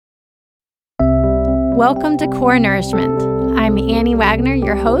Welcome to Core Nourishment. I'm Annie Wagner,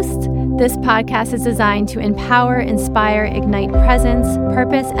 your host. This podcast is designed to empower, inspire, ignite presence,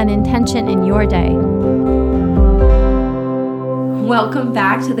 purpose, and intention in your day. Welcome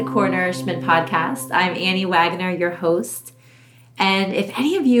back to the Core Nourishment podcast. I'm Annie Wagner, your host. And if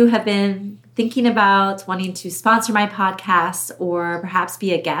any of you have been thinking about wanting to sponsor my podcast or perhaps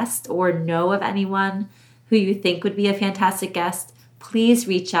be a guest or know of anyone who you think would be a fantastic guest, please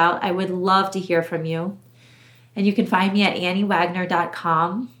reach out. I would love to hear from you. And you can find me at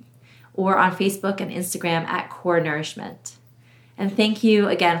anniewagner.com or on Facebook and Instagram at Core Nourishment. And thank you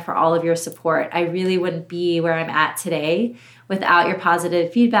again for all of your support. I really wouldn't be where I'm at today without your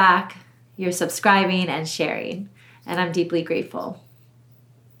positive feedback, your subscribing and sharing. And I'm deeply grateful.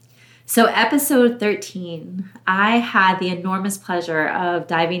 So episode 13, I had the enormous pleasure of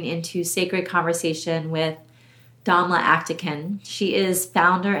diving into sacred conversation with Damla Aktekin. She is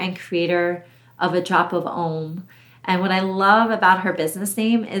founder and creator of A Drop of Om. And what I love about her business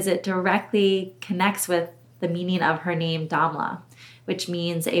name is it directly connects with the meaning of her name, Damla, which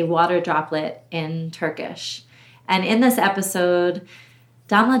means a water droplet in Turkish. And in this episode,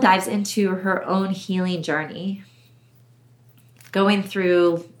 Damla dives into her own healing journey, going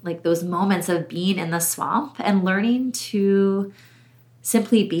through like those moments of being in the swamp and learning to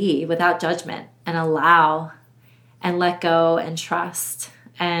simply be without judgment and allow and let go and trust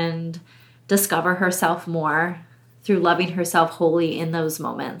and discover herself more through loving herself wholly in those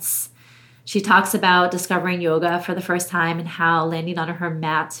moments. She talks about discovering yoga for the first time and how landing on her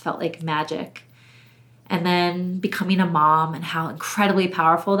mat felt like magic. And then becoming a mom and how incredibly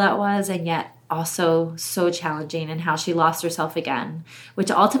powerful that was, and yet also so challenging, and how she lost herself again,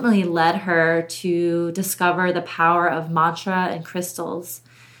 which ultimately led her to discover the power of mantra and crystals,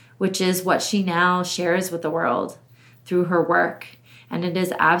 which is what she now shares with the world through her work. And it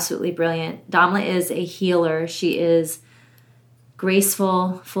is absolutely brilliant. Damla is a healer. She is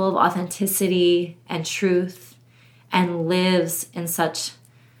graceful, full of authenticity and truth, and lives in such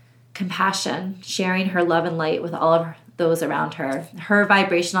compassion, sharing her love and light with all of those around her. Her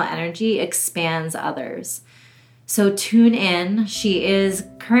vibrational energy expands others. So tune in. She is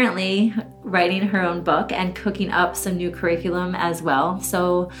currently writing her own book and cooking up some new curriculum as well.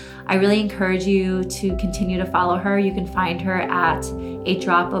 So I really encourage you to continue to follow her. You can find her at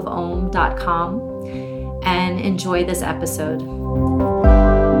adropofom.com and enjoy this episode.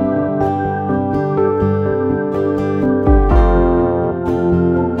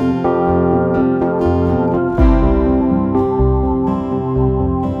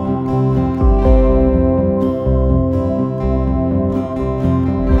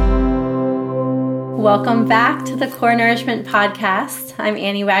 Welcome back to the Core Nourishment Podcast. I'm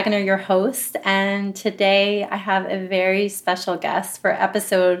Annie Wagner, your host, and today I have a very special guest for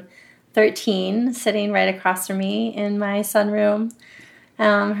episode 13, sitting right across from me in my sunroom.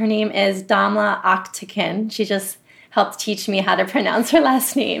 Her name is Damla Aktekin. She just helped teach me how to pronounce her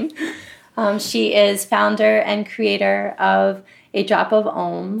last name. She is founder and creator of A Drop of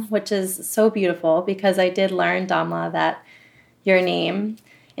Om, which is so beautiful because I did learn, Damla, that your name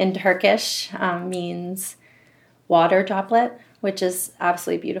in Turkish means water droplet, which is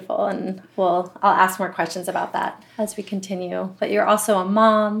absolutely beautiful. And I'll ask more questions about that as we continue. But you're also a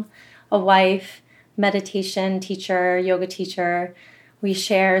mom, a wife, meditation teacher, yoga teacher. We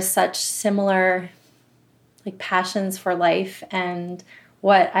share such similar passions for life. And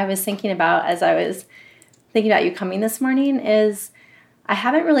what I was thinking about as I was thinking about you coming this morning is I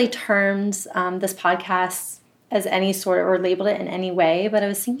haven't really termed this podcast as any sort of, or labeled it in any way, but I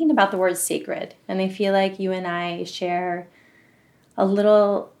was thinking about the word sacred. And I feel like you and I share a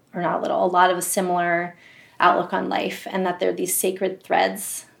lot of a similar outlook on life, and that there are these sacred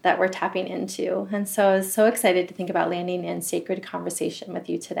threads that we're tapping into. And so I was so excited to think about landing in sacred conversation with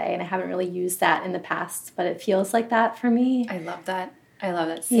you today. And I haven't really used that in the past, but it feels like that for me. I love that.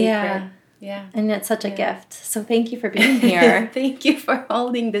 Sacred. Yeah. And it's such a gift. So thank you for being here. Thank you for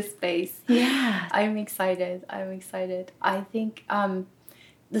holding this space. Yeah. I'm excited. I think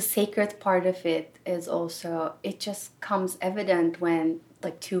the sacred part of it is also, it just comes evident when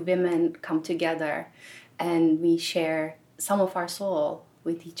two women come together and we share some of our soul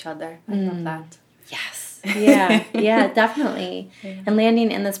with each other. I love that. Yes. Yeah, definitely. Yeah. And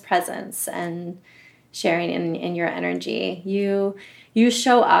landing in this presence and sharing in your energy. You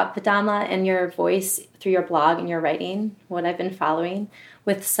show up, Damla, in your voice through your blog and your writing, what I've been following,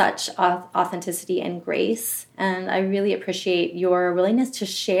 with such authenticity and grace. And I really appreciate your willingness to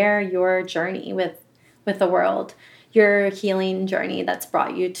share your journey with the world, your healing journey that's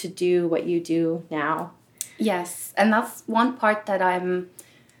brought you to do what you do now. Yes, and that's one part that I'm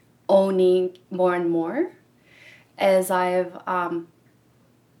owning more and more as I've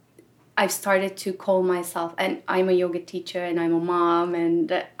started to call myself, and I'm a yoga teacher and I'm a mom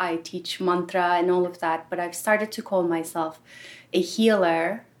and I teach mantra and all of that, but I've started to call myself a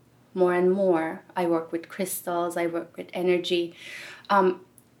healer more and more. I work with crystals, I work with energy.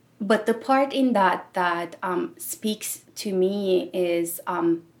 But the part in that speaks to me is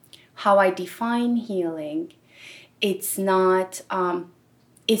how I define healing. It's not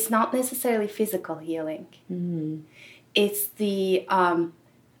necessarily physical healing. Mm. It's the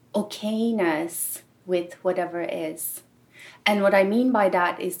okayness with whatever is. And what I mean by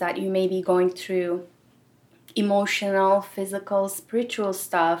that is that you may be going through emotional, physical, spiritual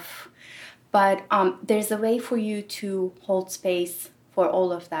stuff, but there's a way for you to hold space for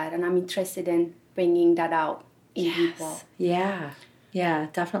all of that. And I'm interested in bringing that out in people. Yeah,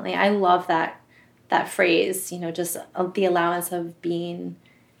 definitely. I love that phrase, just the allowance of being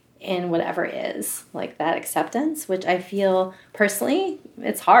in whatever is, like that acceptance, which I feel personally,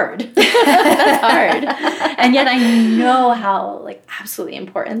 it's hard. That's hard. And yet I know how absolutely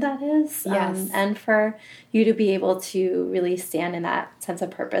important that is. Yes. And for you to be able to really stand in that sense of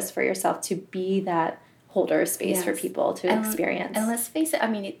purpose for yourself, to be that holder of space for people to experience. And let's face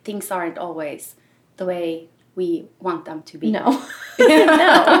it, things aren't always the way we want them to be. No.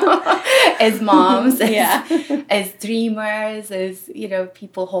 No. As moms, as dreamers, as,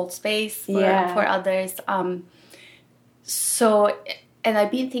 people hold space for others. And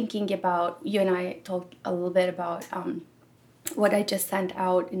I've been thinking about, you and I talked a little bit about what I just sent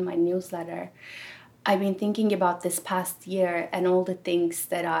out in my newsletter. I've been thinking about this past year and all the things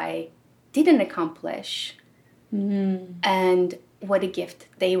that I didn't accomplish. Mm. And what a gift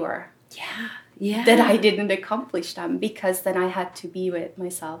they were. Yeah. That I didn't accomplish them, because then I had to be with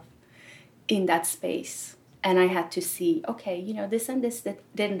myself in that space. And I had to see, okay, this and this that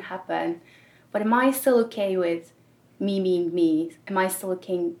didn't happen. But am I still okay with me being me? Am I still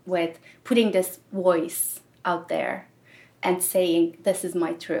okay with putting this voice out there and saying, this is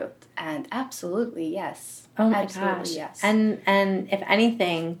my truth? And absolutely, yes. Oh my absolutely, gosh. Yes. And if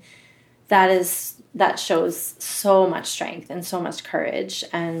anything, that shows so much strength and so much courage,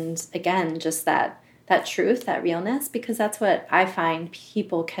 and again, just that truth, that realness, because that's what I find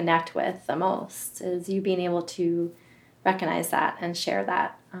people connect with the most, is you being able to recognize that and share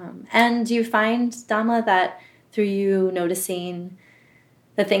that. And do you find, Damla, that through you noticing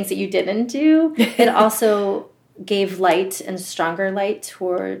the things that you didn't do, it also gave light and stronger light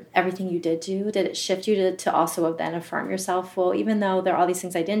toward everything you did do? Did it shift you to also then affirm yourself? Well, even though there are all these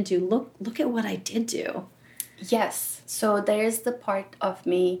things I didn't do, look at what I did do. Yes. So there's the part of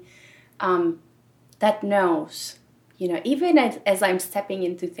me that knows, even as I'm stepping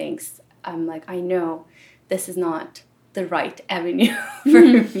into things, I'm like, I know this is not the right avenue for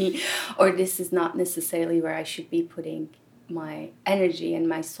me, or this is not necessarily where I should be putting my energy and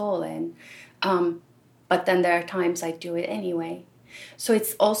my soul in. But then there are times I do it anyway. So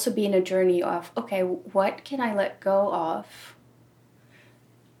it's also been a journey of, okay, what can I let go of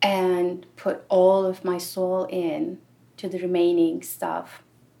and put all of my soul in to the remaining stuff.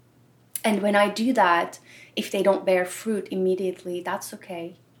 And when I do that, if they don't bear fruit immediately, that's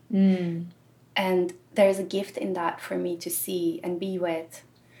okay. Mm. And there's a gift in that for me to see and be with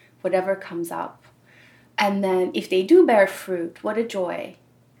whatever comes up. And then if they do bear fruit, what a joy.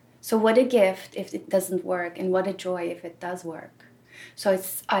 So what a gift if it doesn't work, and what a joy if it does work. So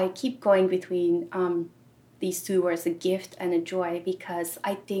I keep going between these two words, a gift and a joy, because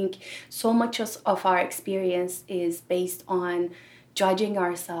I think so much of our experience is based on judging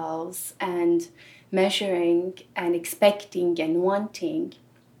ourselves and measuring and expecting and wanting,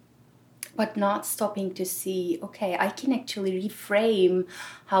 but not stopping to see, okay, I can actually reframe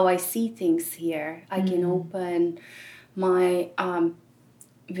how I see things here. I can open my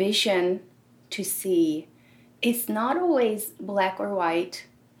vision to see it's not always black or white.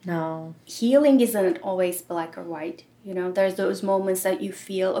 No. Healing isn't always black or white. There's those moments that you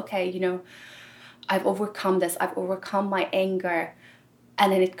feel, okay, I've overcome this. I've overcome my anger.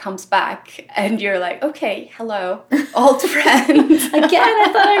 And then it comes back and you're like, okay, hello, old friend. Again, I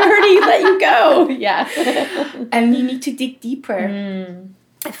thought I already let you go. Yeah. And you need to dig deeper.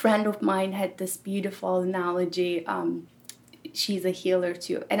 A friend of mine had this beautiful analogy. She's a healer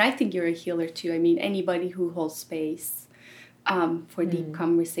too. And I think you're a healer too. I mean, anybody who holds space for deep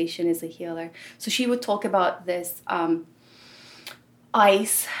conversation is a healer. So she would talk about this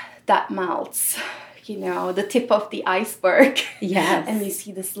ice that melts. The tip of the iceberg. Yes. And you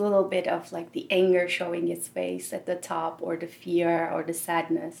see this little bit of the anger showing its face at the top, or the fear or the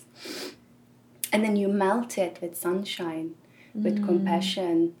sadness. And then you melt it with sunshine, with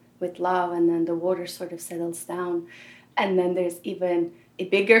compassion, with love, and then the water sort of settles down, and then there's even a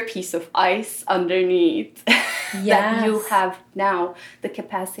bigger piece of ice underneath that you have now the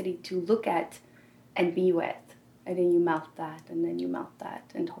capacity to look at and be with. And then you melt that, and then you melt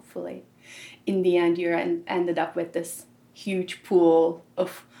that, and hopefully in the end you're ended up with this huge pool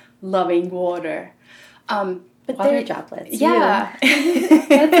of loving water. But water droplets. Yeah.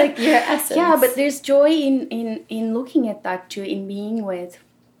 That's like your essence. Yeah, but there's joy in looking at that too, in being with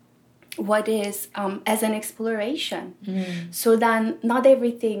what is as an exploration. So then not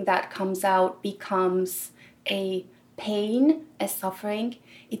everything that comes out becomes a pain, a suffering.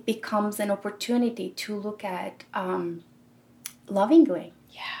 It becomes an opportunity to look at lovingly.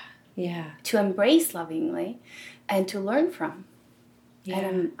 Yeah. To embrace lovingly and to learn from. Yeah.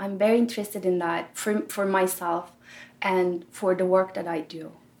 And I'm very interested in that for myself and for the work that I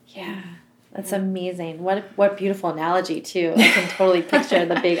do. Yeah. That's amazing. What beautiful analogy too. I can totally picture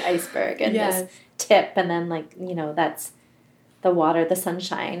the big iceberg and this tip, and then that's the water, the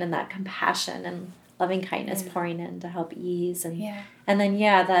sunshine, and that compassion and loving kindness pouring in to help ease and then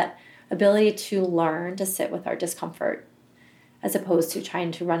that ability to learn to sit with our discomfort as opposed to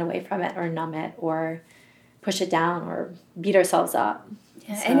trying to run away from it or numb it or push it down or beat ourselves up.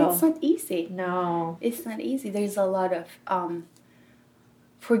 Yeah, so, and it's not easy. No. It's not easy. There's a lot of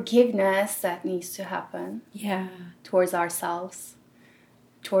forgiveness that needs to happen. Yeah. Towards ourselves,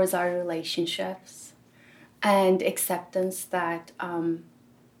 towards our relationships, and acceptance that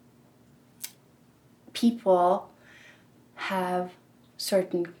people have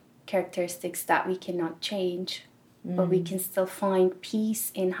certain characteristics that we cannot change, but we can still find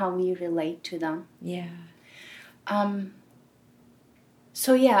peace in how we relate to them. Yeah. And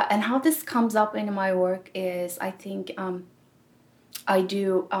how this comes up in my work is, I think I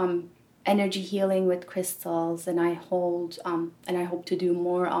do energy healing with crystals, and I hold, and I hope to do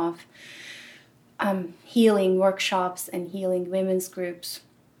more of healing workshops and healing women's groups.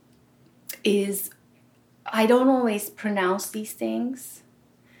 I don't always pronounce these things,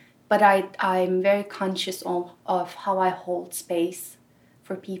 but I'm very conscious of how I hold space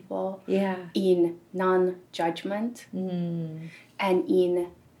for people in non-judgment and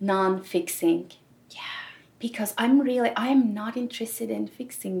in non-fixing. Yeah. Because I'm not interested in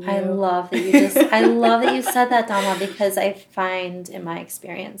fixing you. I love that you said that, Dhamma, because I find in my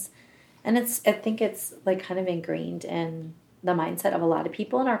experience, and I think it's like kind of ingrained in the mindset of a lot of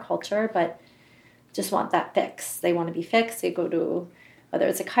people in our culture, but just want that fix. They want to be fixed. They go to, whether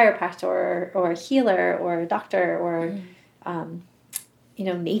it's a chiropractor or a healer or a doctor or,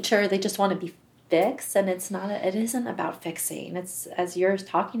 nature, they just want to be fixed. And it isn't about fixing. It's, as you're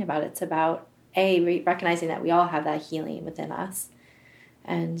talking about, it's about recognizing that we all have that healing within us.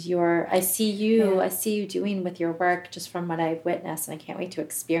 And I see you doing with your work just from what I've witnessed, and I can't wait to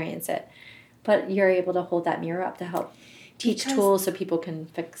experience it. But you're able to hold that mirror up to help teach tools so people can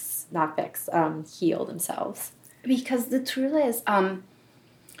heal themselves. Because the truth is,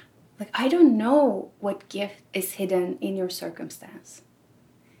 I don't know what gift is hidden in your circumstance,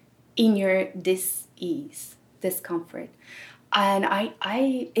 in your dis-ease, discomfort. And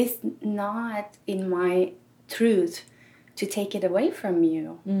it's not in my truth to take it away from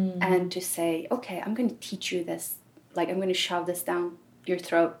you and to say, okay, I'm going to teach you this. I'm going to shove this down your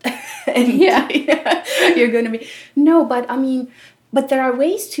throat. And you're going to be... No, but there are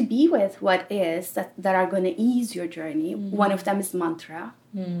ways to be with what is that are going to ease your journey. One of them is mantra.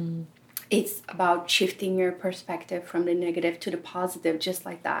 It's about shifting your perspective from the negative to the positive, just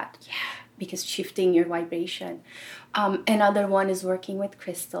like that. Yeah. Because shifting your vibration. Another one is working with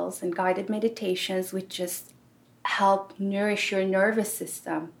crystals and guided meditations, which just help nourish your nervous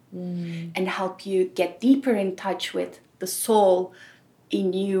system and help you get deeper in touch with the soul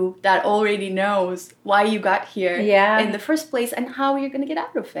in you that already knows why you got here in the first place and how you're going to get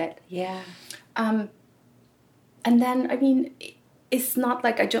out of it. Yeah. And then, it's not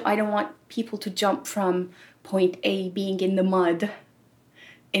like I don't want people to jump from point A, being in the mud,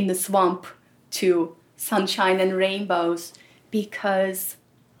 in the swamp, to sunshine and rainbows, because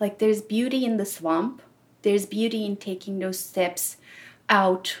there's beauty in the swamp. There's beauty in taking those steps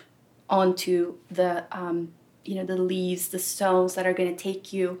out onto the the leaves, the stones that are going to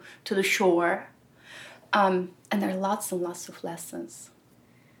take you to the shore. And there are lots and lots of lessons.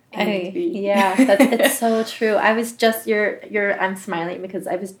 It's so true. I was just I'm smiling because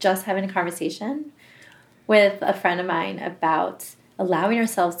I was just having a conversation with a friend of mine about allowing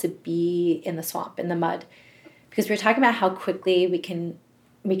ourselves to be in the swamp, in the mud, because we were talking about how quickly we can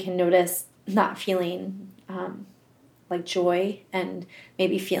notice not feeling joy and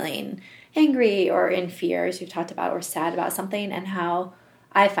maybe feeling angry or in fear, as you've talked about, or sad about something, and how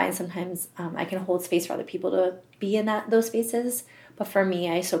I find sometimes I can hold space for other people to be in those spaces. But for me,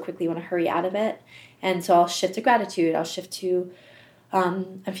 I so quickly want to hurry out of it. And so I'll shift to gratitude. I'll shift to,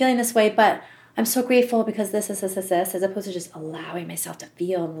 I'm feeling this way, but I'm so grateful because this, as opposed to just allowing myself to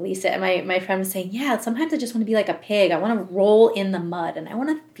feel and release it. And my friend was saying, yeah, sometimes I just want to be like a pig. I want to roll in the mud and I want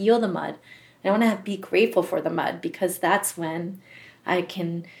to feel the mud. And I want to be grateful for the mud because that's when I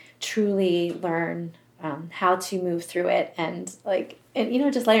can truly learn how to move through it and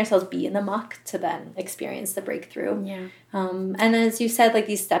just letting ourselves be in the muck to then experience the breakthrough. Yeah. And as you said, like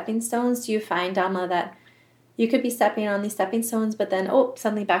these stepping stones, do you find, Dhamma, that you could be stepping on these stepping stones, but then,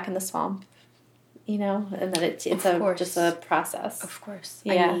 suddenly back in the swamp, and that it's just a process. Of course.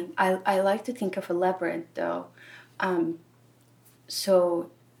 Yeah. I mean, I like to think of a labyrinth, though. So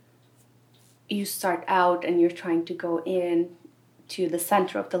you start out and you're trying to go in to the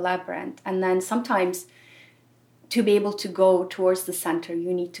center of the labyrinth. And then sometimes to be able to go towards the center,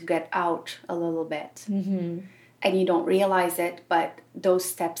 you need to get out a little bit. Mm-hmm. And you don't realize it, but those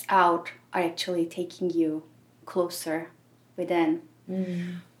steps out are actually taking you closer within.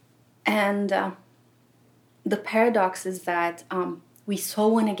 Mm. And the paradox is that we so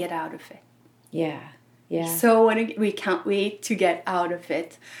want to get out of it. Yeah. Yeah. So we can't wait to get out of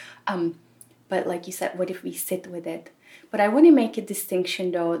it. But like you said, what if we sit with it? But I want to make a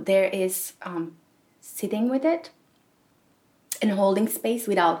distinction, though. There is sitting with it and holding space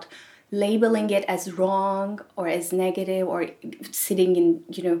without labeling it as wrong or as negative or sitting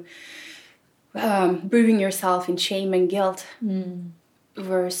in, brewing yourself in shame and guilt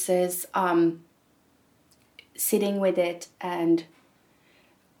versus sitting with it. And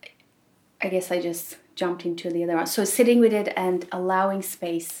I guess I just jumped into the other one. So sitting with it and allowing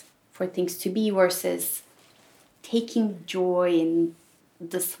space for things to be versus taking joy in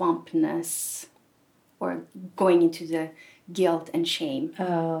the swampness or going into the guilt and shame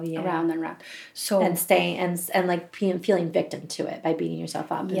around and around. So and staying and like feeling victim to it by beating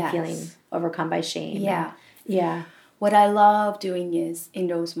yourself up and feeling overcome by shame. Yeah. Yeah. What I love doing is in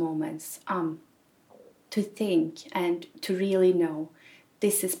those moments to think and to really know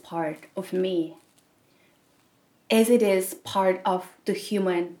this is part of me, as it is part of the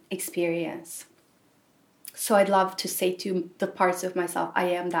human experience. So I'd love to say to the parts of myself, I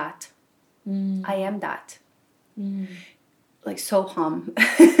am that. I am that. Like Soham.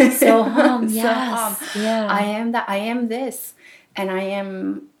 Soham, yes. Soham. Yeah. I am that. I am this. And I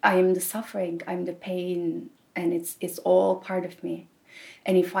am the suffering. I'm the pain. And it's all part of me.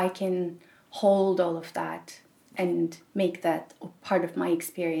 And if I can hold all of that and make that part of my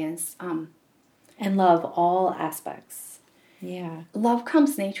experience. And love all aspects. Yeah. Love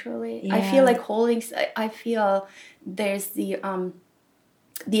comes naturally. Yeah. I feel like I feel there's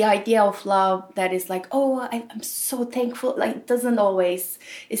the idea of love that is like, I'm so thankful. Like it's not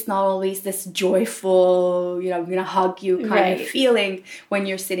always this joyful, I'm going to hug you kind of feeling when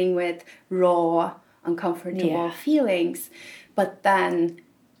you're sitting with raw, uncomfortable feelings. But then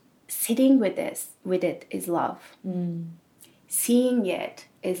sitting with it is love. Seeing it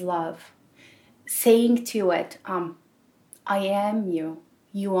is love. Saying to it, I am you,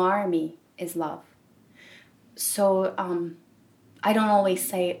 you are me, is love. So I don't always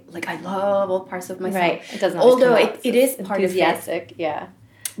say, like, I love all parts of myself. Right. It doesn't Although it is part of it. Yeah.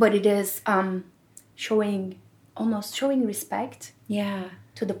 But it is showing respect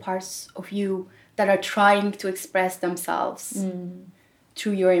to the parts of you that are trying to express themselves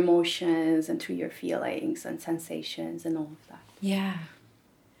through your emotions and through your feelings and sensations and all of that. Yeah.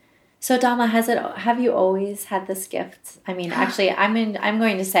 So Dhamma, have you always had this gift? I mean, actually, I'm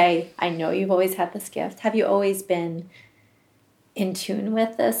going to say, I know you've always had this gift. Have you always been in tune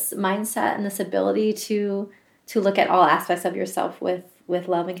with this mindset and this ability to look at all aspects of yourself with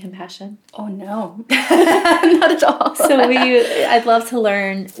love and compassion? Oh no, not at all. So I'd love to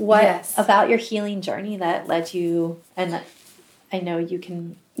learn what about your healing journey that led you, and I know you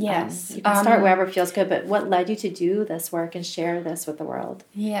can. Yes. You can start wherever feels good, but what led you to do this work and share this with the world?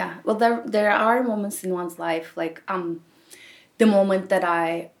 Yeah. Well, there are moments in one's life, like the moment that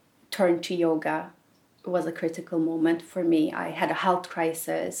I turned to yoga was a critical moment for me. I had a health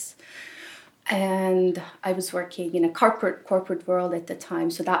crisis and I was working in a corporate world at the time.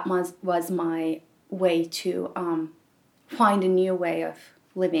 So that was my way to find a new way of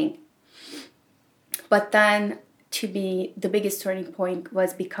living. But then the biggest turning point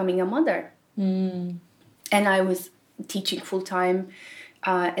was becoming a mother. And I was teaching full-time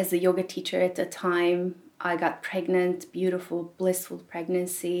as a yoga teacher at the time. I got pregnant, beautiful, blissful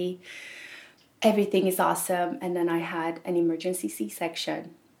pregnancy. Everything is awesome. And then I had an emergency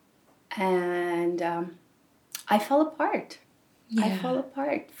C-section. And I fell apart. I fall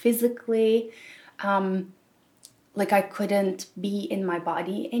apart physically. Like I couldn't be in my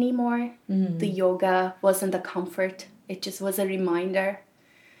body anymore. The yoga wasn't a comfort. It just was a reminder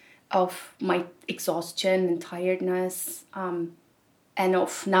of my exhaustion and tiredness, and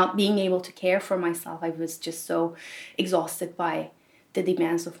of not being able to care for myself. I was just so exhausted by the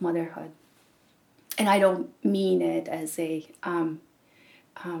demands of motherhood. And I don't mean it as a...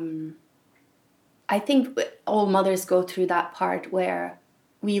 I think all mothers go through that part where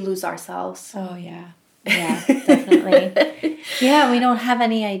we lose ourselves. Oh, yeah. Yeah, definitely. Yeah, we don't have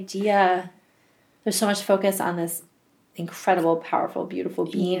any idea. There's so much focus on this incredible, powerful, beautiful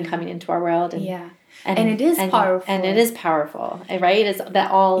being coming into our world. And, and it is powerful. And it is powerful, right? It's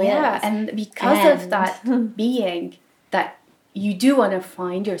that all is. Yeah, and because of that being, that you do want to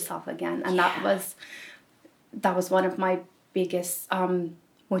find yourself again. And that was one of my biggest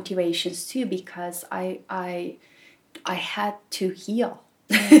motivations too, because I had to heal.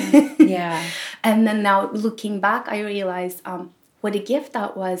 Yeah. And then now looking back, I realized what a gift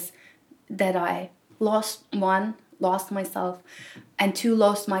that was, that I lost myself, and two,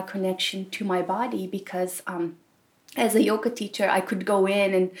 lost my connection to my body, because as a yoga teacher, I could go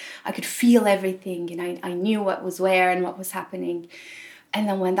in and I could feel everything, and I knew what was where and what was happening. And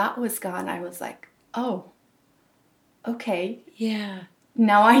then when that was gone, I was like, oh, okay. Yeah.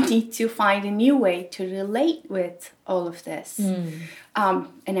 Now I need to find a new way to relate with all of this. And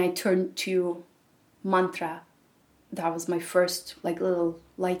I turned to mantra. That was my first little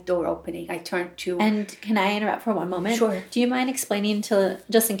light door opening. I turned to... And can I interrupt for one moment? Sure. Do you mind explaining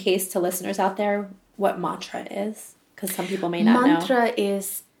just in case to listeners out there, what mantra is? Because some people may not know. Mantra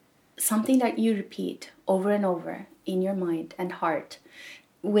is something that you repeat over and over in your mind and heart,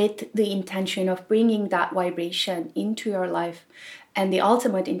 with the intention of bringing that vibration into your life, and the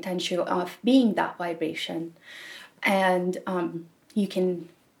ultimate intention of being that vibration. And you can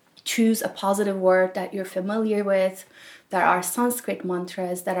choose a positive word that you're familiar with. There are Sanskrit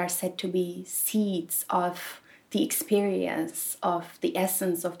mantras that are said to be seeds of the experience of the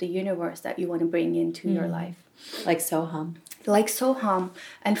essence of the universe that you want to bring into your life. Like Soham. Like Soham.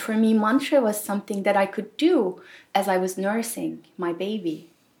 And for me, mantra was something that I could do as I was nursing my baby.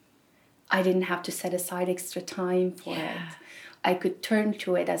 I didn't have to set aside extra time for it. I could turn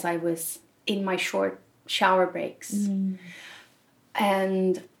to it as I was in my short shower breaks.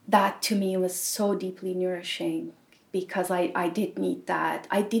 And that to me was so deeply nourishing, because I did need that.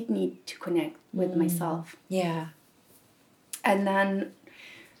 I did need to connect with myself. Yeah. And then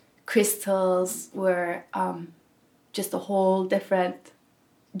crystals were just a whole different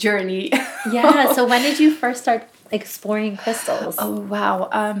journey. Yeah. So when did you first start exploring crystals? Oh,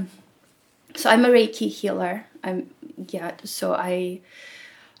 wow. So I'm a Reiki healer. So I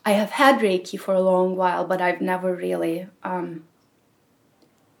have had Reiki for a long while, but I've never really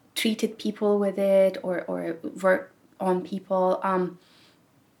treated people with it or worked on people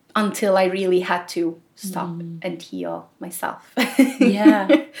until I really had to stop and heal myself.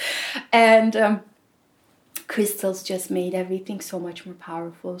 Yeah. And crystals just made everything so much more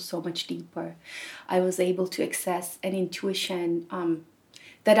powerful, so much deeper. I was able to access an intuition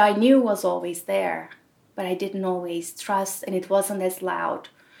that I knew was always there, but I didn't always trust, and it wasn't as loud.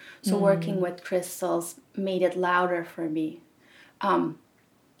 So working with crystals made it louder for me.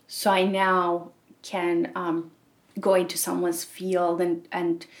 So I now can go into someone's field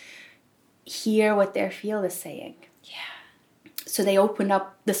and hear what their field is saying. Yeah. So they opened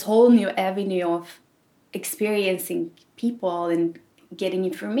up this whole new avenue of experiencing people and getting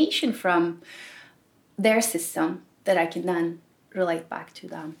information from their system that I can then relate back to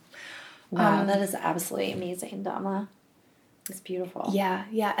them. Wow, that is absolutely amazing, Damla. It's beautiful. Yeah.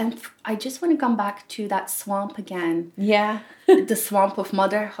 And I just want to come back to that swamp again. Yeah. The swamp of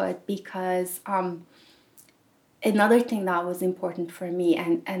motherhood, because another thing that was important for me,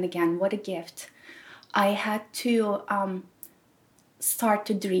 and again, what a gift, I had to start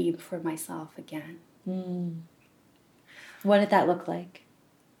to dream for myself again. What did that look like?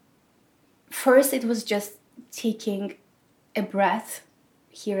 First, it was just taking a breath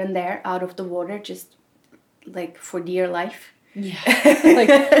here and there out of the water, just like for dear life. Yeah. Like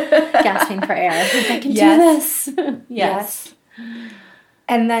gasping for air. I can do this. Yes.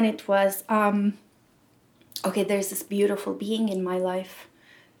 And then it was, okay, there's this beautiful being in my life,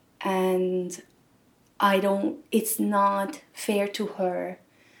 and it's not fair to her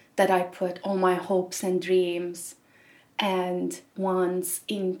that I put all my hopes and dreams and wants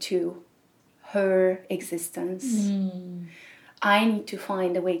into her existence. I need to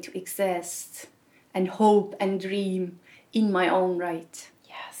find a way to exist and hope and dream in my own right.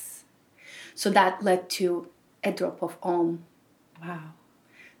 Yes. So that led to a drop of Om Wow.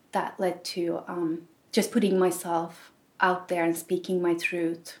 That led to just putting myself out there and speaking my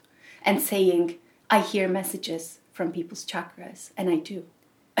truth and saying, I hear messages from people's chakras, and I do.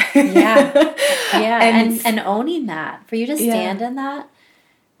 Yeah. Yeah. And owning that, for you to stand in that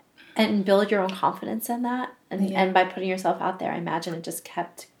and build your own confidence in that. And by putting yourself out there, I imagine it just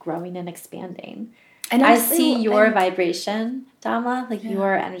kept growing and expanding. And I see your vibration, Damla, like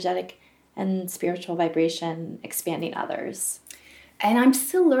your energetic and spiritual vibration expanding others. And I'm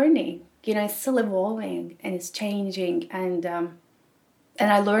still learning, it's still evolving and it's changing. And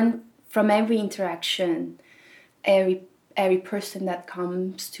I learn from every interaction, every person that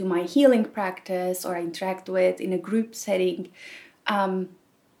comes to my healing practice or I interact with in a group setting. I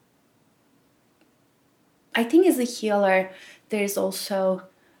think as a healer, there's also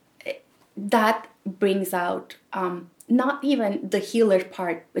that brings out not even the healer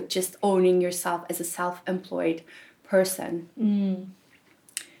part, but just owning yourself as a self-employed person.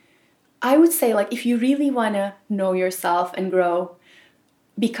 I would say, like, if you really want to know yourself and grow,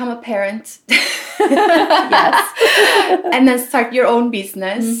 become a parent. Yes. And then start your own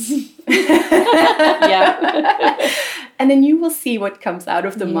business. Yeah. And then you will see what comes out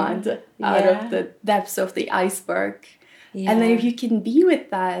of the mud, out of the depths of the iceberg. Yeah. And then if you can be with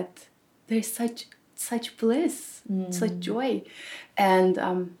that, there's such bliss, such joy,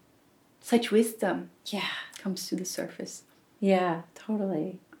 and such wisdom comes to the surface. Yeah,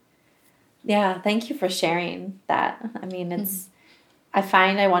 totally. Yeah, thank you for sharing that. I mean, it's I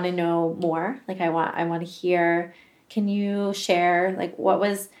find I want to know more. Like I want to hear. Can you share like what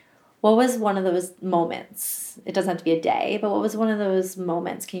was one of those moments? It doesn't have to be a day, but what was one of those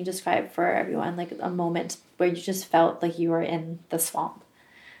moments? Can you describe for everyone like a moment where you just felt like you were in the swamp,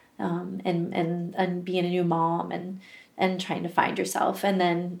 and being a new mom and trying to find yourself, and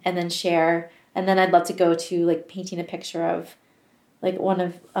then share, and then I'd love to go to like painting a picture of like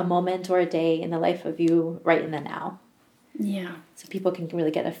a moment or a day in the life of you right in the now. Yeah. So people can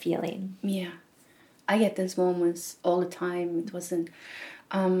really get a feeling. Yeah. I get those moments all the time. It wasn't,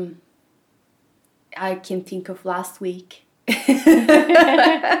 I can think of last week.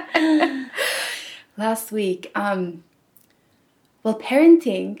 Last week, well,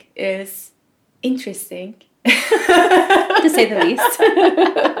 parenting is interesting. To say the least.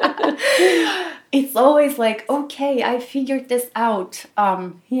 It's always like, okay, I figured this out.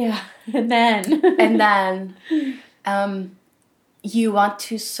 Yeah. And then you want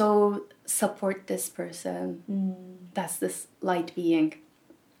to so support this person. That's this light being.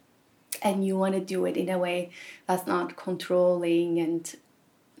 And you want to do it in a way that's not controlling and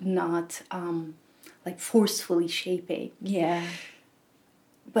not like forcefully shaping. Yeah.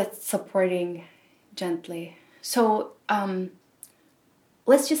 But supporting gently. So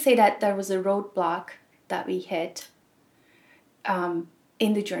let's just say that there was a roadblock that we hit in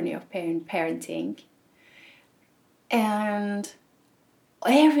the journey of parenting. And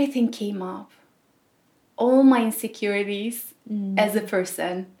everything came up. All my insecurities as a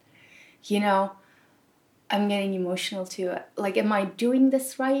person. I'm getting emotional too. Like, am I doing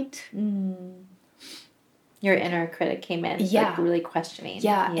this right? Your inner critic came in, like really questioning.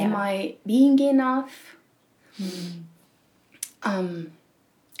 Yeah. Am I being enough? Am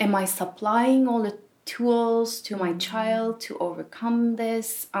I supplying all the tools to my child to overcome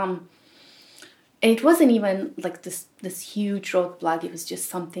this? And it wasn't even like this huge roadblock. It was just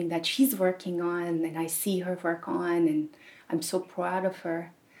something that she's working on, and I see her work on, and I'm so proud of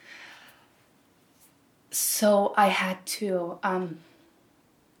her. So I had to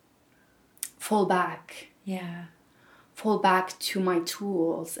fall back. Yeah. Fall back to my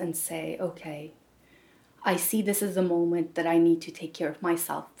tools and say, okay, I see this as a moment that I need to take care of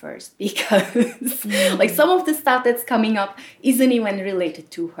myself first, because like some of the stuff that's coming up isn't even related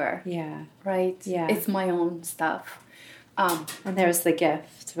to her. Yeah. Right? Yeah. It's my own stuff. And there's the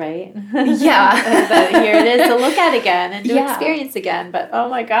gift, right? Yeah. But here it is to look at again and to experience again. But oh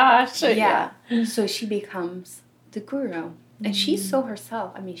my gosh. Yeah. So she becomes the guru. And she's so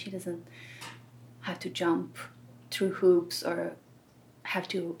herself. I mean, she doesn't have to jump through hoops or have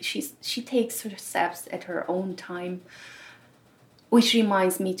to. She takes her steps at her own time, which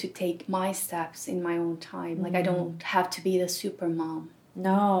reminds me to take my steps in my own time. Like, I don't have to be the super mom.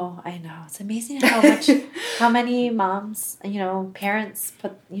 No, I know. It's amazing how many moms, parents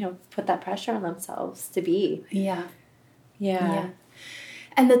put that pressure on themselves to be. Yeah. Yeah.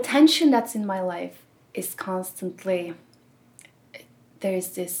 And the tension that's in my life is constantly, there's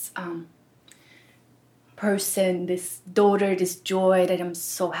this person, this daughter, this joy that I'm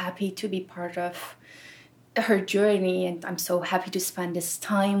so happy to be part of her journey, and I'm so happy to spend this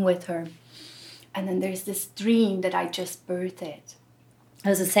time with her. And then there's this dream that I just birthed. I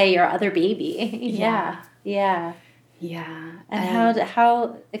was to say your other baby. Yeah. Yeah. And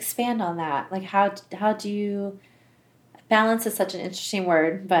how expand on that? Like how do you balance is such an interesting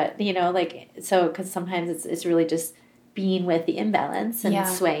word, but because sometimes it's really just being with the imbalance and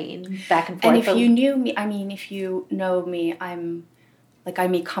swaying back and forth. And if you knew me, if you know me, I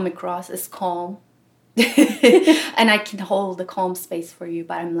may come across as calm. And I can hold the calm space for you,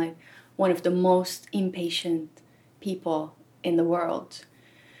 but I'm like one of the most impatient people in the world.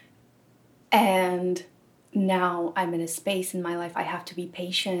 And now I'm in a space in my life I have to be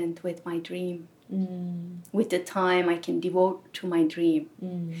patient with my dream, with the time I can devote to my dream,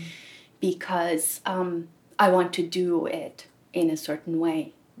 because I want to do it in a certain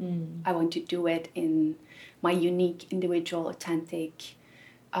way. I want to do it in my unique, individual, authentic,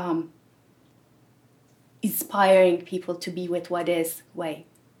 inspiring people to be with what is way.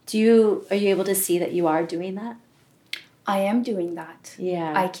 Are you able to see that you are doing that? I am doing that.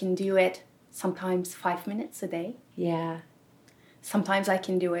 Yeah. I can do it sometimes 5 minutes a day. Yeah. Sometimes I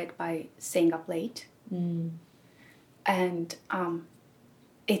can do it by staying up late. And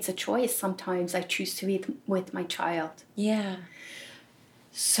it's a choice. Sometimes I choose to be with my child. Yeah.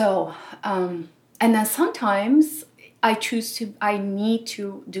 So, and then sometimes I need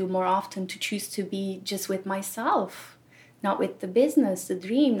to do more often to choose to be just with myself, not with the business, the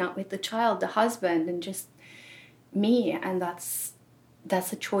dream, not with the child, the husband, and just me. And that's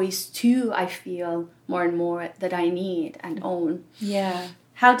a choice too, I feel more and more that I need and own. Yeah.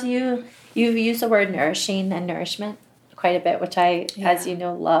 How do you've used the word nourishing and nourishment quite a bit, which I, as you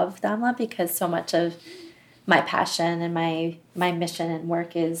know, love, Damla, because so much of my passion and my mission and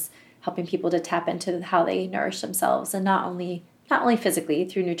work is helping people to tap into how they nourish themselves, and not only physically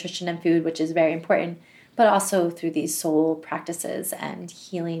through nutrition and food, which is very important, but also through these soul practices and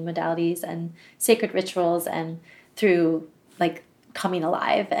healing modalities and sacred rituals, and through like coming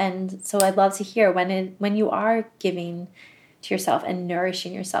alive. And so I'd love to hear when you are giving to yourself and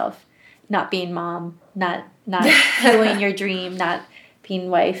nourishing yourself, not being mom, not fueling your dream, not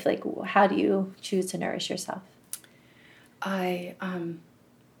being wife, like how do you choose to nourish yourself?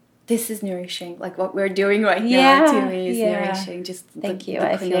 This is nourishing, like what we're doing right now to me is nourishing. Just Thank you.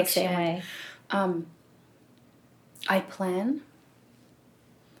 The I connection. feel the same way. I plan,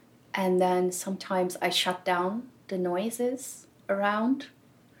 and then sometimes I shut down the noises around.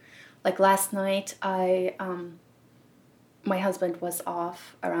 Like last night, my husband was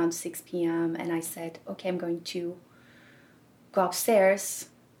off around 6 p.m. and I said, okay, I'm going to go upstairs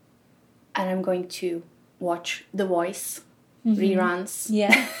and I'm going to watch The Voice reruns.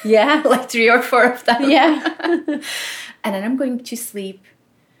 Yeah. Like 3 or 4 of them. Yeah. And then I'm going to sleep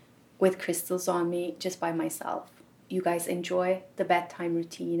with crystals on me just by myself. You guys enjoy the bedtime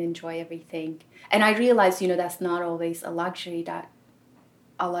routine, enjoy everything. And I realize, that's not always a luxury that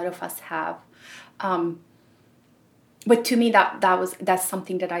a lot of us have. But to me, that's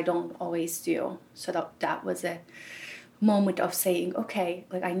something that I don't always do. So that was a moment of saying, okay,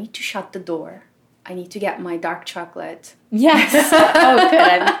 like I need to shut the door. I need to get my dark chocolate. Yes. Oh,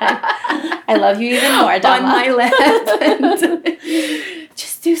 good. I love you even more, Dhamma. On my lap. And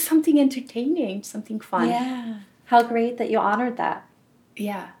just do something entertaining, something fun. Yeah. How great that you honored that.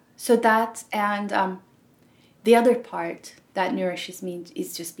 Yeah. So that, and the other part that nourishes me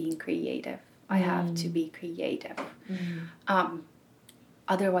is just being creative. I have to be creative.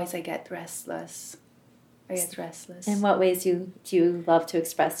 Otherwise, I get restless. In what ways do you love to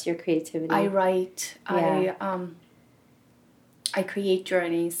express your creativity? I write. Yeah. I create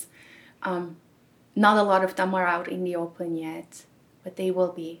journeys. Not a lot of them are out in the open yet, but they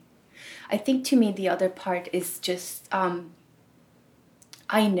will be. I think to me the other part is just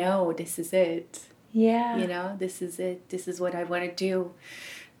I know this is it. Yeah. This is it. This is what I want to do.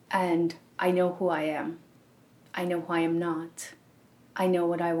 And I know who I am. I know who I am not. I know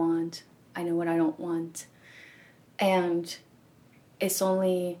what I want. I know what I don't want. And it's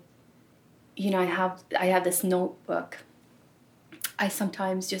only, I have this notebook. I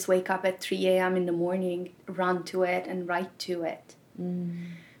sometimes just wake up at 3 a.m. in the morning, run to it and write to it.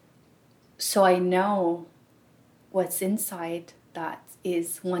 So I know what's inside that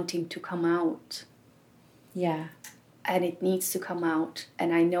is wanting to come out. Yeah. And it needs to come out,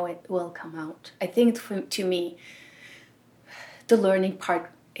 and I know it will come out. I think to me, the learning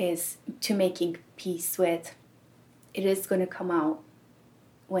part is to making peace with it is going to come out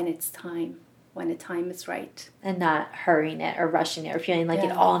when it's time, when the time is right. And not hurrying it or rushing it or feeling like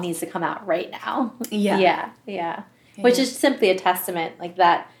it all needs to come out right now. Yeah. Yeah. Which is simply a testament, like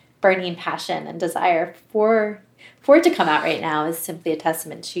that burning passion and desire for it to come out right now is simply a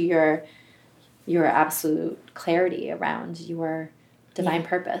testament to your your absolute clarity around your divine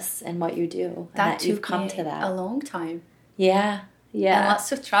purpose and what you do. That you've come to that. A long time. Yeah. Yeah. And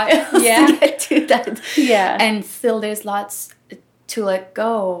lots of trials to get to that. Yeah. And still there's lots to let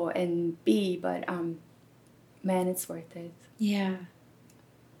go and be, but man, it's worth it. Yeah.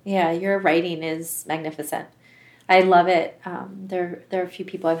 Yeah, your writing is magnificent. I love it. There are a few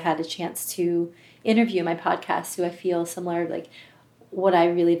people I've had a chance to interview in my podcast who I feel similar. Like, what I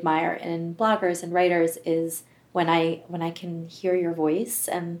really admire in bloggers and writers is when I can hear your voice,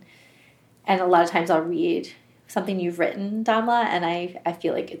 and a lot of times I'll read something you've written, Damla, and I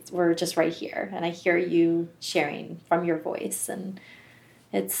feel like we're just right here, and I hear you sharing from your voice, and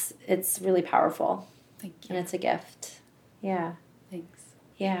it's really powerful. Thank you. And it's a gift. Yeah. Thanks.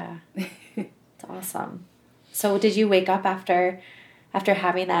 Yeah. It's awesome. So did you wake up after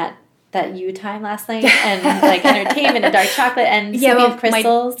having that you time last night and like entertainment and dark chocolate and sipping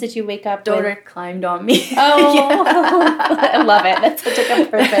crystals? Did you wake up? Daughter climbed on me. Oh, I love it. That's such a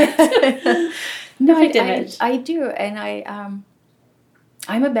perfect. No, I do, and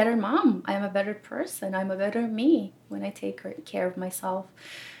I'm a better mom. I'm a better person. I'm a better me when I take care of myself.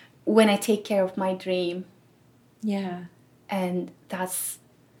 When I take care of my dream. Yeah. And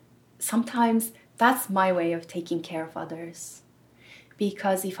sometimes that's my way of taking care of others.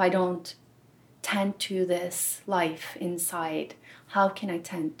 Because if I don't tend to this life inside, how can I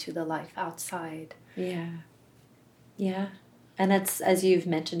tend to the life outside? Yeah. Yeah. And that's, as you've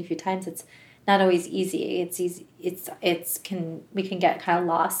mentioned a few times, it's not always easy. It's easy. We can get kind of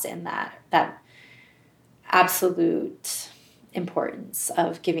lost in that absolute importance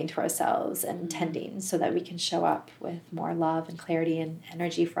of giving to ourselves and tending so that we can show up with more love and clarity and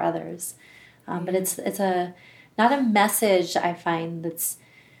energy for others. But it's not a message I find that's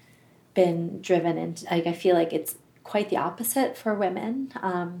been driven into, like, I feel like it's quite the opposite for women.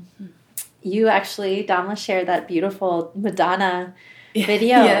 You actually, Damla, shared that beautiful Madonna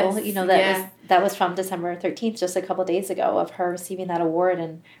video, that was from December 13th, just a couple days ago, of her receiving that award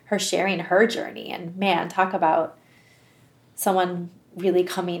and her sharing her journey. And man, talk about someone really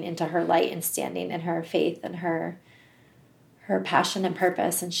coming into her light and standing in her faith and her passion and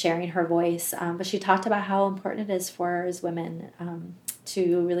purpose and sharing her voice. But she talked about how important it is for us women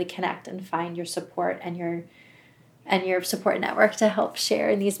to really connect and find your support and your support network to help share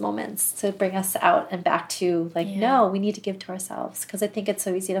in these moments, to bring us out and back to no, we need to give to ourselves, because I think it's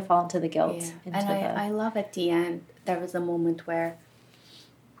so easy to fall into the guilt. Yeah. I love at the end, there was a moment where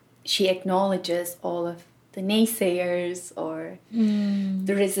she acknowledges all of the naysayers or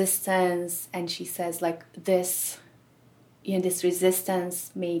the resistance, and she says this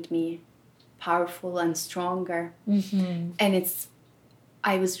resistance made me powerful and stronger. And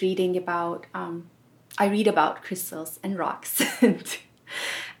I was reading about I read about crystals and rocks.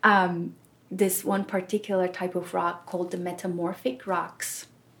 And this one particular type of rock called the metamorphic rocks.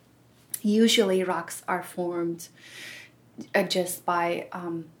 Usually rocks are formed just by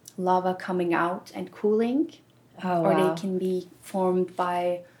lava coming out and cooling. Or they can be formed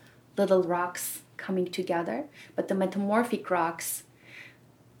by little rocks coming together. But the metamorphic rocks,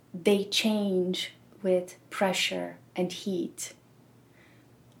 they change with pressure and heat.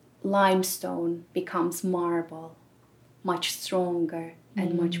 Limestone becomes marble, much stronger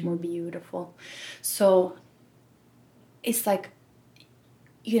and much more beautiful. So it's like,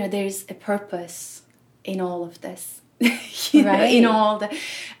 there's a purpose in all of this, in all the,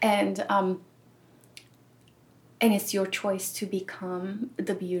 and it's your choice to become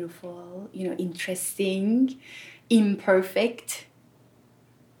the beautiful, interesting, imperfect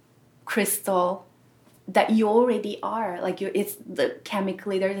crystal that you already are.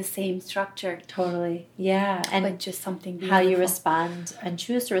 Chemically they're the same structure. Totally. Yeah. And but just something beautiful. How you respond and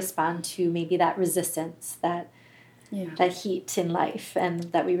choose to respond to maybe that resistance, that heat in life,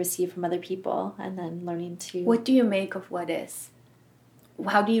 and that we receive from other people, and then learning to... What do you make of what is?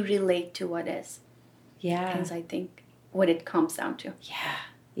 How do you relate to what is? Yeah. Because I think what it comes down to.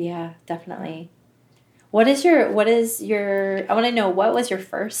 Yeah, definitely. What is your, I want to know, what was your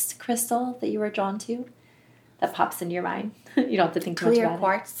first crystal that you were drawn to that pops into your mind? You don't have to think too much about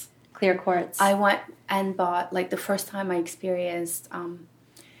quartz. It. Clear quartz. I went and bought, the first time I experienced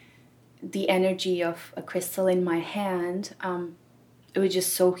the energy of a crystal in my hand, it was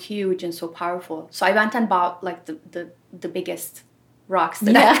just so huge and so powerful. So I went and bought, the biggest rocks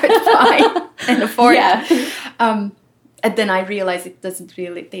that I could find and afford. And then I realized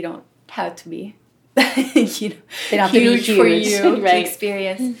they don't have to be they don't have huge for you to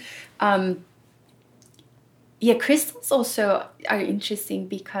experience. Crystals also are interesting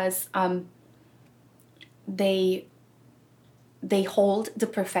because they hold the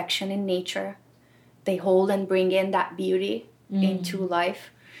perfection in nature, they hold and bring in that beauty into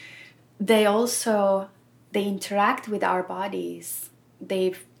life. They interact with our bodies.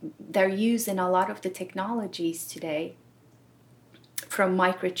 They're used in a lot of the technologies today, from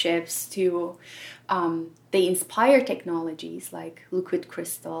microchips to they inspire technologies like liquid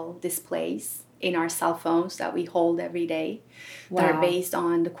crystal displays in our cell phones that we hold every day. Wow. That are based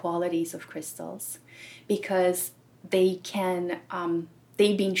on the qualities of crystals, because they've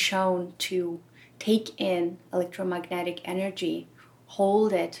been shown to take in electromagnetic energy,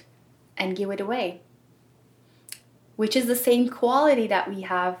 hold it, and give it away, which is the same quality that we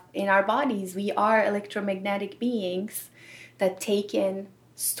have in our bodies. We are electromagnetic beings that take in,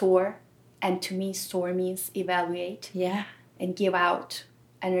 store, and to me, store means evaluate, and give out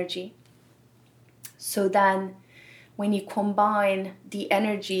energy. So then, when you combine the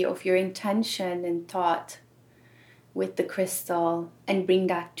energy of your intention and thought with the crystal and bring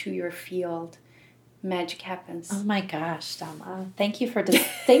that to your field, magic happens. Oh my gosh, Dhamma. Thank you for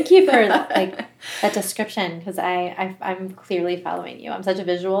like that description, because I'm clearly following you. I'm such a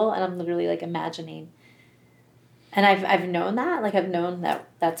visual, and I'm literally like imagining. And I've known that. Like, I've known that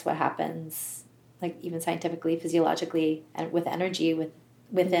that's what happens, like even scientifically, physiologically, and with energy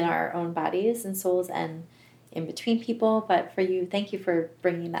within our own bodies and souls and in between people. But for you, thank you for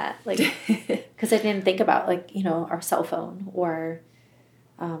bringing that, like, because I didn't think about, like, you know, our cell phone or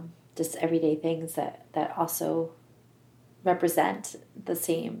just everyday things that also represent the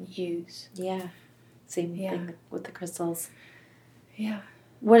same use. Same thing with the crystals. Yeah.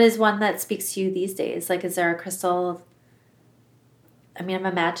 What is one that speaks to you these days? Like, is there a crystal? I mean, I'm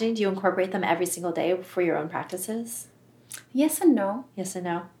imagining, do you incorporate them every single day for your own practices? Yes and no. Yes and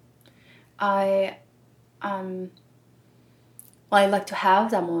no. I like to have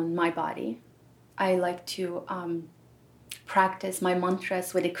them on my body. I like to practice my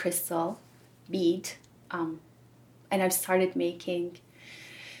mantras with a crystal bead. And I've started making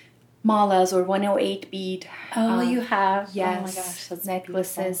malas or 108 bead. Oh, you have? Yes. Oh my gosh, that's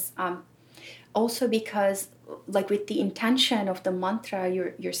necklaces. Also because, like, with the intention of the mantra,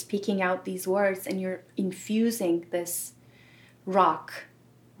 you're speaking out these words and you're infusing this rock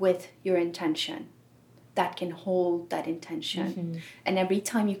with your intention that can hold that intention. Mm-hmm. And every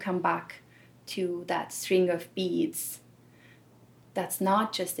time you come back to that string of beads, that's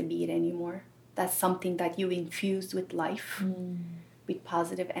not just a bead anymore. That's something that you infused with life, with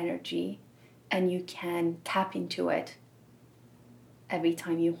positive energy, and you can tap into it every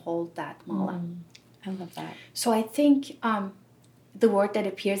time you hold that mala. I love that. So I think the word that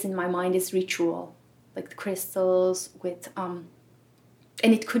appears in my mind is ritual, like the crystals with, and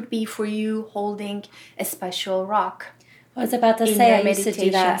it could be for you holding a special rock. I was about to say, I used to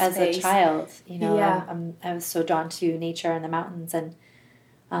do that as a child. You know, I was so drawn to nature and the mountains, and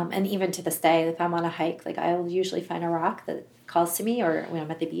even to this day, if I'm on a hike, like, I'll usually find a rock that calls to me, or when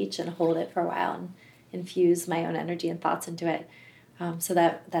I'm at the beach, and hold it for a while and infuse my own energy and thoughts into it. So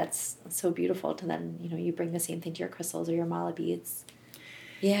that's so beautiful to then, you know, you bring the same thing to your crystals or your mala beads.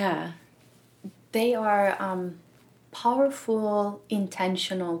 Yeah. They are powerful,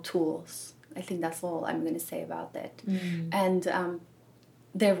 intentional tools. I think that's all I'm going to say about it. And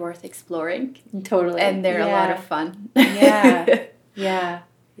they're worth exploring. Totally. And they're a lot of fun. Yeah.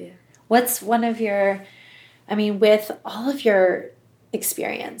 What's one of your, I mean, with all of your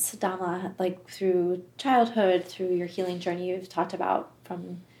experience, Dhamma, like through childhood, through your healing journey you've talked about,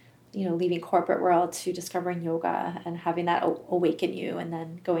 from, you know, leaving corporate world to discovering yoga and having that awaken you, and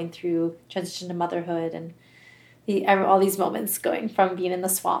then going through transition to motherhood and all these moments going from being in the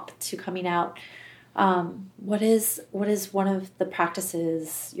swamp to coming out. What is one of the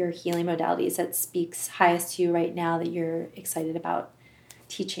practices, your healing modalities, that speaks highest to you right now that you're excited about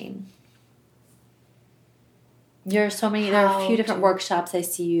teaching? There are a few different workshops I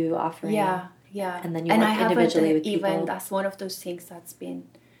see you offering. Yeah. And then you work individually with people. That's one of those things that's been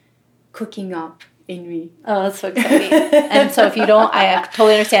cooking up in me. Oh, that's so exciting. And so if you don't, I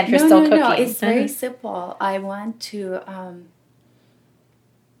totally understand if you're still cooking. No, it's very simple. I want to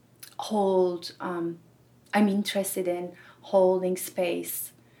I'm interested in holding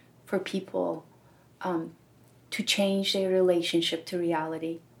space for people to change their relationship to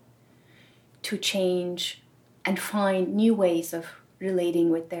reality, to change and find new ways of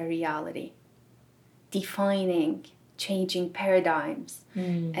relating with their reality, defining, changing paradigms,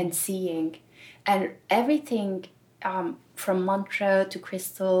 and seeing. And everything from mantra to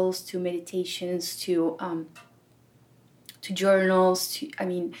crystals to meditations to journals,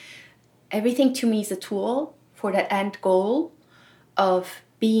 everything to me is a tool for that end goal of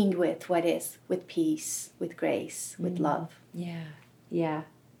being with what is, with peace, with grace, with love. Yeah.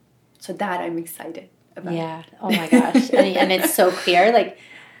 So that I'm excited about. Yeah. Oh my gosh. And it's so clear. Like,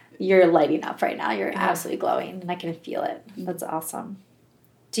 you're lighting up right now. You're absolutely glowing, and I can feel it. That's awesome.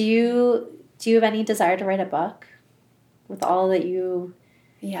 Do you have any desire to write a book with all that you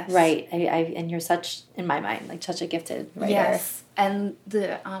write? And you're such, in my mind, like such a gifted writer. Yes. And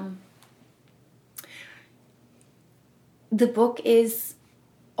the book is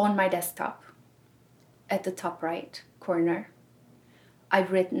on my desktop at the top right corner.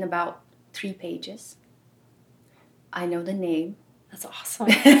 I've written about 3 pages. I know the name. That's awesome.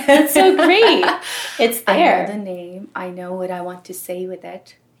 That's so great. It's there. I know the name. I know what I want to say with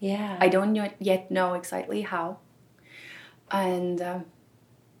it. Yeah. I don't yet know exactly how. And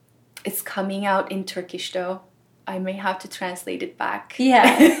it's coming out in Turkish, though. I may have to translate it back.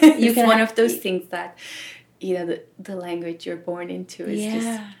 Yeah. It's one of those things that, the language you're born into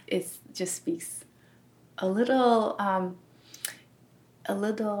is just speaks a little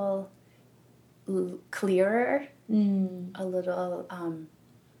clearer, a little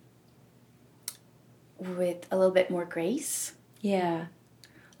with a little bit more grace. Yeah.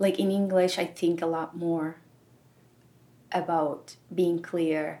 Like in English, I think a lot more about being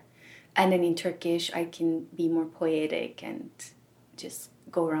clear. And then in Turkish, I can be more poetic and just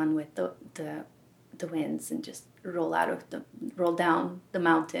go around with the winds and just roll down the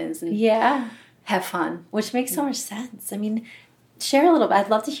mountains and have fun. Which makes so much sense. I mean, share a little bit. I'd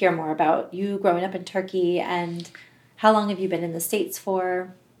love to hear more about you growing up in Turkey, and how long have you been in the States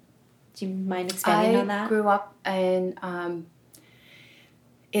for? Do you mind expanding on that? I grew up in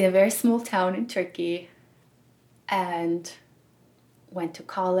a very small town in Turkey and went to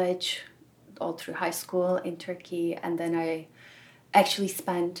college all through high school in Turkey, and then I actually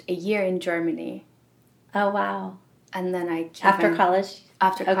spent a year in Germany. Oh, wow. And then I came After college?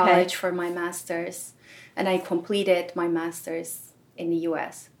 After college for my master's, and I completed my master's in the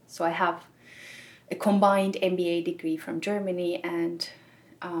US. So I have a combined MBA degree from Germany and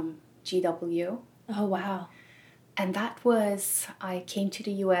GW. Oh, wow. And I came to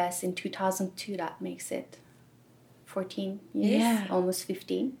the US in 2002. That makes it 14 years, almost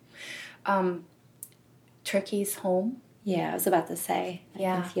 15. Turkey's home. Yeah, I was about to say. I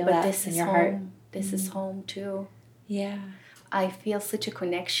can feel but that this in is your home. heart. This is home too. Yeah. I feel such a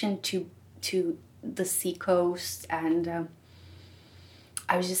connection to the seacoast, and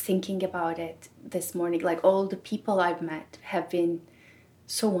I was just thinking about it this morning. Like, all the people I've met have been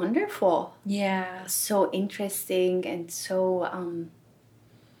so wonderful. Yeah. So interesting and so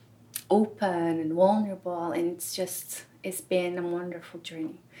open and vulnerable, and it's been a wonderful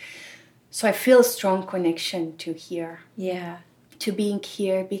journey. So I feel a strong connection to here. Yeah. To being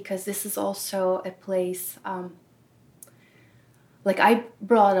here, because this is also a place, like I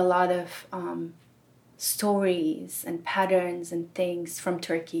brought a lot of stories and patterns and things from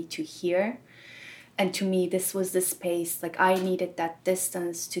Turkey to here. And to me, this was the space, like I needed that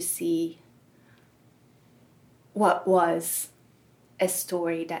distance to see what was a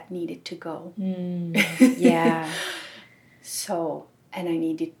story that needed to go. Yeah. So, and I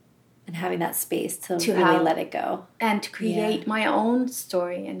needed... And having that space to really let it go. And to create my own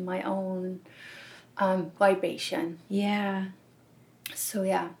story and my own vibration. Yeah. So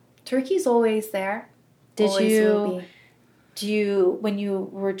yeah, Turkey's always there. When you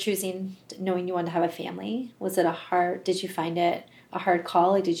were choosing, knowing you wanted to have a family, did you find it a hard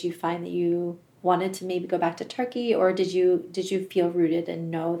call? Like, did you find that you wanted to maybe go back to Turkey, or did you feel rooted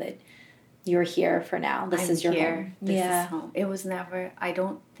and know that you're here for now? This is your home. This is home. It was never, I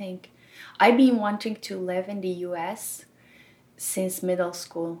don't think, I've been wanting to live in the US since middle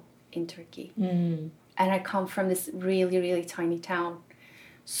school in Turkey. And I come from this really, really tiny town.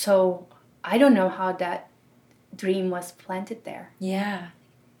 So I don't know how that dream was planted there. Yeah.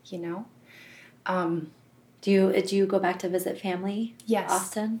 Do you go back to visit family? Yes.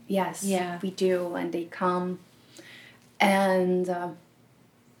 Often? Yes. Yeah. We do, and they come. And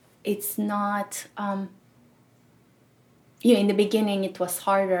it's not... in the beginning it was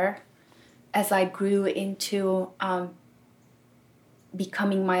harder. As I grew into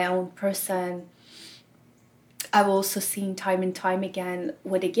becoming my own person, I've also seen time and time again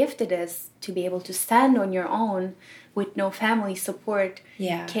what a gift it is to be able to stand on your own with no family support,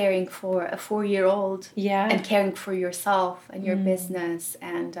 caring for a 4-year-old, and caring for yourself and your business.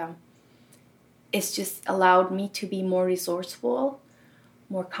 And it's just allowed me to be more resourceful,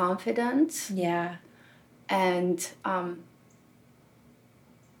 more confident. Yeah. And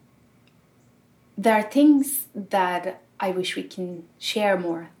there are things that I wish we can share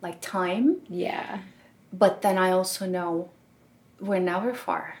more, like time. Yeah. But then I also know we're never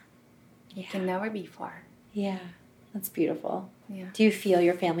far. Yeah. We can never be far. Yeah. That's beautiful. Yeah. Do you feel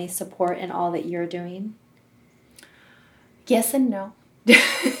your family's support in all that you're doing? Yes and no.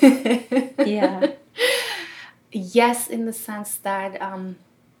 Yeah. Yes, in the sense that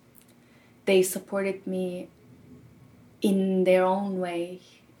they supported me in their own way,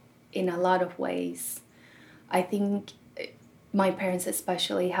 in a lot of ways. I think my parents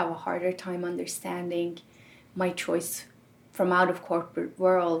especially have a harder time understanding my choice from out of corporate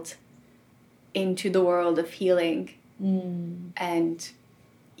world into the world of healing and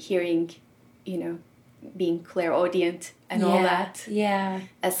hearing, being clairaudient and all that. Yeah.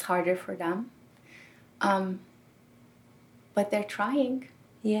 That's harder for them. But they're trying.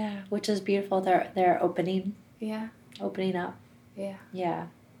 Yeah, which is beautiful. They're opening up. Yeah. Yeah.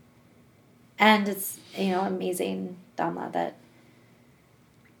 And it's, amazing, Dhamma, that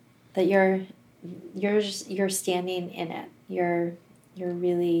you're standing in it. You're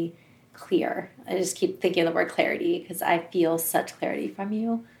really clear. I just keep thinking of the word clarity because I feel such clarity from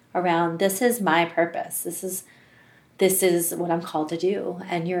you around this is my purpose. This is what I'm called to do.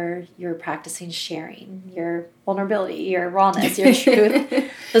 And you're practicing sharing your vulnerability, your rawness, your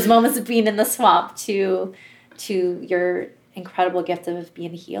truth, those moments of being in the swamp to your incredible gift of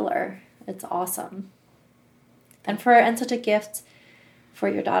being a healer. It's awesome. And such a gift for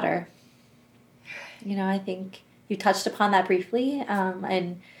your daughter. I think you touched upon that briefly.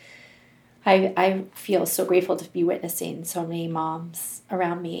 And I feel so grateful to be witnessing so many moms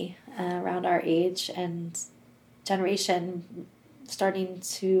around me, around our age and generation, starting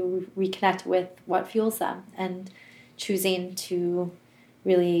to reconnect with what fuels them and choosing to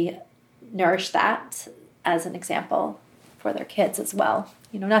really nourish that as an example for their kids as well.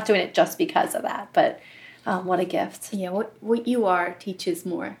 Not doing it just because of that, but what a gift. Yeah, what you are teaches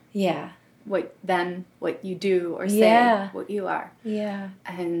more. Yeah. What you do or say, what you are. Yeah.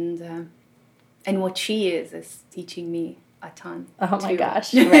 And what she is teaching me a ton. Oh my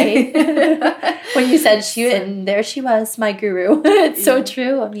gosh, right? When you said and there she was, my guru. It's so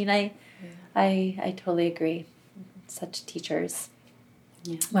true. I mean, I totally agree. Such teachers.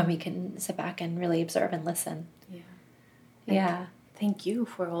 Yeah. When we can sit back and really observe and listen. Yeah. Thank you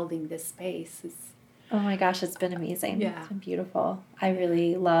for holding this space. Oh my gosh, it's been amazing. Yeah. It's been beautiful. I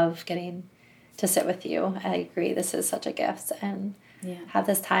really love getting to sit with you. I agree. This is such a gift and have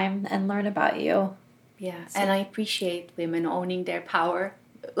this time and learn about you. Yeah. So. And I appreciate women owning their power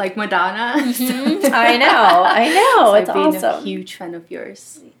like Madonna. Mm-hmm. I know. So it's I've been awesome. a huge fan of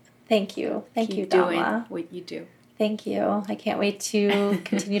yours. Thank you. Thank you, doing Dhamma. what you do. Thank you. I can't wait to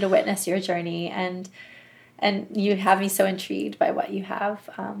continue to witness your journey and you have me so intrigued by what you have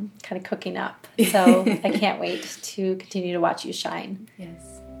kind of cooking up. So I can't wait to continue to watch you shine.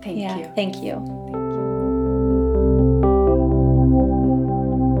 Yes. Thank you. Thank you.